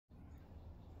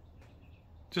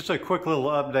Just a quick little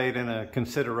update and a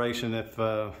consideration if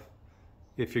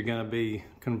you're going to be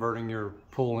converting your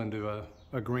pool into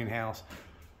a greenhouse.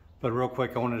 But real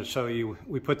quick, I wanted to show you,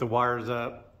 we put the wires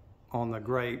up on the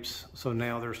grapes, so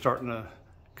now they're starting to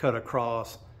cut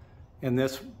across. And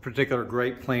this particular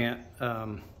grape plant,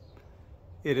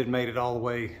 it had made it all the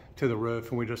way to the roof,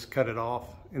 and we just cut it off,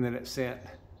 and then it sent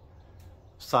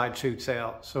side shoots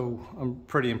out. So I'm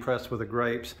pretty impressed with the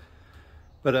grapes.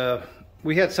 But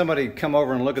we had somebody come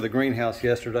over and look at the greenhouse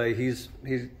yesterday. He's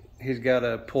got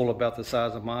a pool about the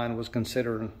size of mine, was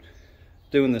considering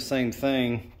doing the same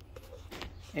thing.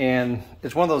 And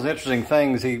it's one of those interesting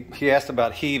things. He asked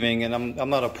about heaving, and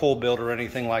I'm not a pool builder or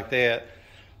anything like that,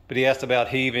 but he asked about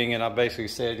heaving, and I basically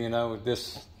said, you know,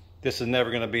 this is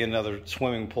never going to be another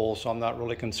swimming pool, so I'm not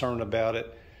really concerned about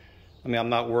it. I mean, I'm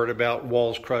not worried about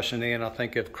walls crushing in. I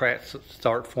think if cracks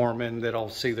start forming, that I'll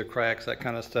see the cracks, that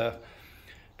kind of stuff.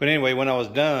 But anyway, when I was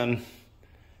done,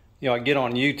 you know, I get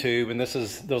on YouTube, and this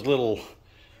is those little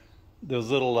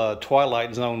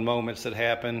Twilight Zone moments that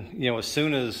happen. You know, as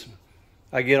soon as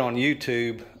I get on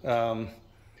YouTube,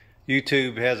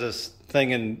 YouTube has this thing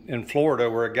in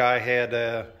Florida where a guy had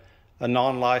a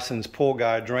non-licensed pool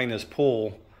guy drain his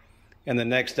pool, and the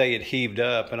next day it heaved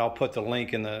up, and I'll put the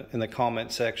link in the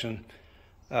comment section.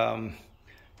 It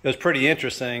was pretty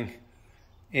interesting.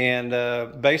 And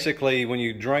basically, when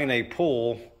you drain a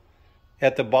pool,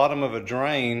 at the bottom of a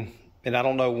drain, and I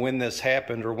don't know when this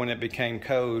happened or when it became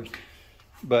code,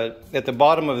 but at the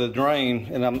bottom of the drain,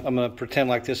 and I'm going to pretend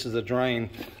like this is a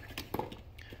drain,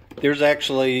 there's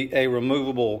actually a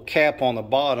removable cap on the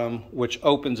bottom which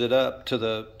opens it up to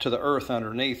the earth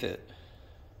underneath it.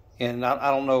 And I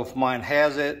don't know if mine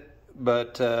has it,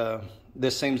 but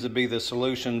this seems to be the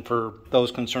solution for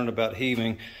those concerned about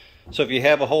heaving. So if you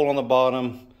have a hole on the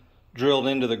bottom drilled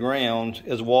into the ground,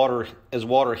 as water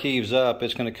heaves up,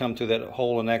 it's going to come through that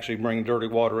hole and actually bring dirty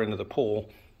water into the pool,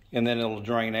 and then it'll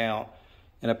drain out.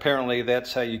 And apparently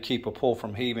that's how you keep a pool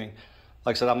from heaving.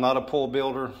 Like I said, I'm not a pool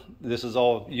builder. This is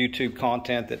all YouTube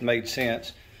content that made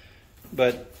sense.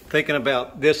 But thinking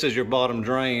about this as your bottom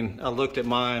drain, I looked at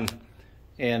mine,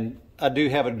 and I do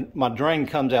have my drain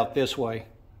comes out this way.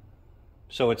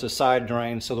 So it's a side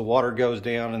drain, so the water goes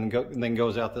down and then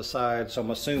goes out the side. So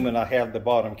I'm assuming I have the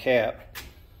bottom cap.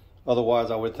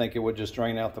 Otherwise, I would think it would just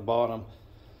drain out the bottom.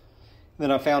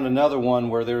 Then I found another one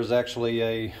where there's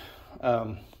actually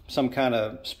some kind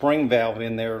of spring valve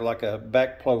in there, like a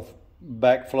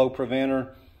backflow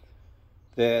preventer,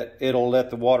 that it'll let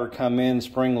the water come in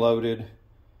spring loaded,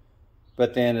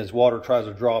 but then as water tries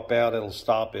to drop out, it'll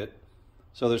stop it.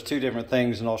 So there's two different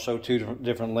things, and I'll show two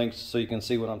different links so you can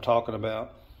see what I'm talking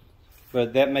about.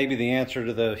 But that may be the answer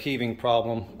to the heaving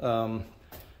problem.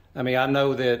 I mean, I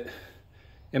know that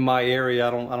in my area,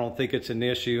 I don't think it's an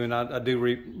issue, and I do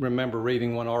remember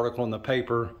reading one article in the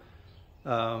paper.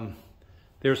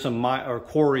 There's some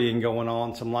quarrying going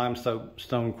on, some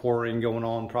limestone quarrying going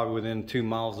on, probably within 2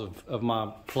 miles of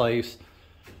my place,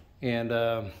 and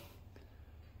a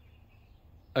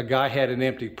guy had an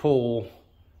empty pool,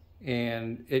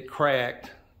 and it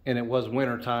cracked, and it was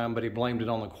winter time, but he blamed it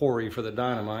on the quarry for the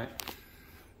dynamite.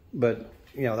 But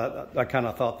you know, I kind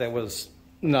of thought that was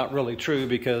not really true,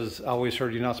 because I always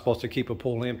heard you're not supposed to keep a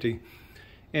pool empty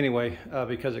anyway,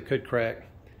 because it could crack.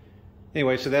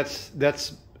 Anyway, so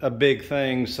that's a big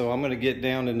thing. So I'm going to get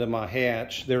down into my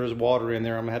hatch. There is water in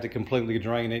there. I'm going to have to completely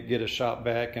drain it, get a shop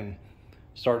vac, and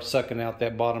start sucking out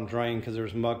that bottom drain, because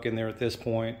there's muck in there at this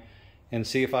point, and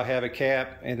see if I have a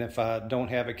cap. And if I don't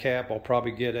have a cap, I'll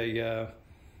probably get a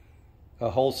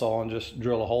hole saw and just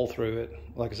drill a hole through it.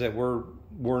 Like I said, we're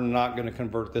not going to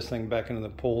convert this thing back into the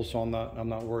pool, so I'm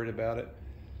not worried about it.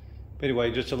 But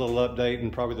anyway, just a little update,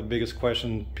 and probably the biggest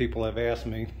question people have asked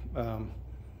me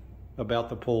about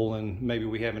the pool, and maybe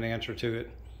we have an answer to it.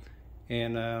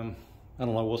 And I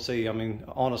don't know, we'll see. I mean,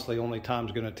 honestly, only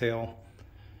time's going to tell.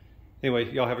 Anyway,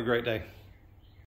 y'all have a great day.